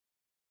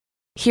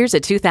Here's a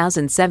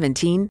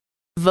 2017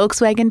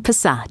 Volkswagen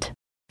Passat.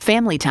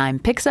 Family time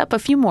picks up a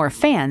few more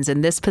fans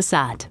in this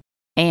Passat.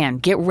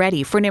 And get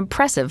ready for an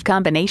impressive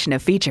combination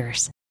of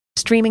features.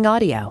 Streaming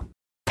audio,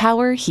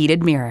 power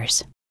heated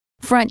mirrors,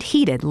 front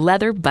heated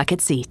leather bucket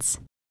seats,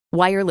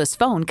 wireless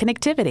phone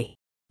connectivity,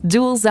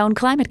 dual zone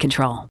climate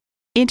control,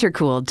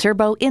 intercooled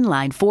turbo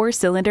inline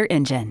 4-cylinder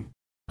engine,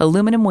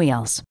 aluminum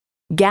wheels,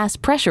 gas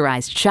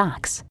pressurized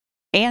shocks,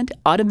 and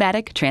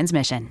automatic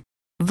transmission.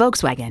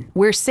 Volkswagen,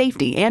 where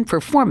safety and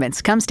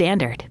performance come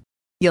standard.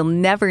 You'll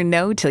never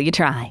know till you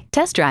try.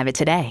 Test drive it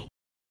today.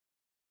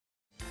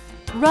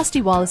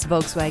 Rusty Wallis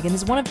Volkswagen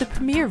is one of the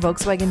premier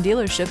Volkswagen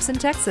dealerships in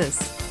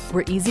Texas.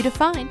 We're easy to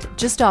find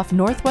just off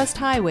Northwest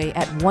Highway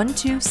at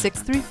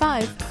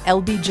 12635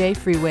 LBJ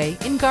Freeway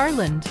in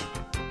Garland.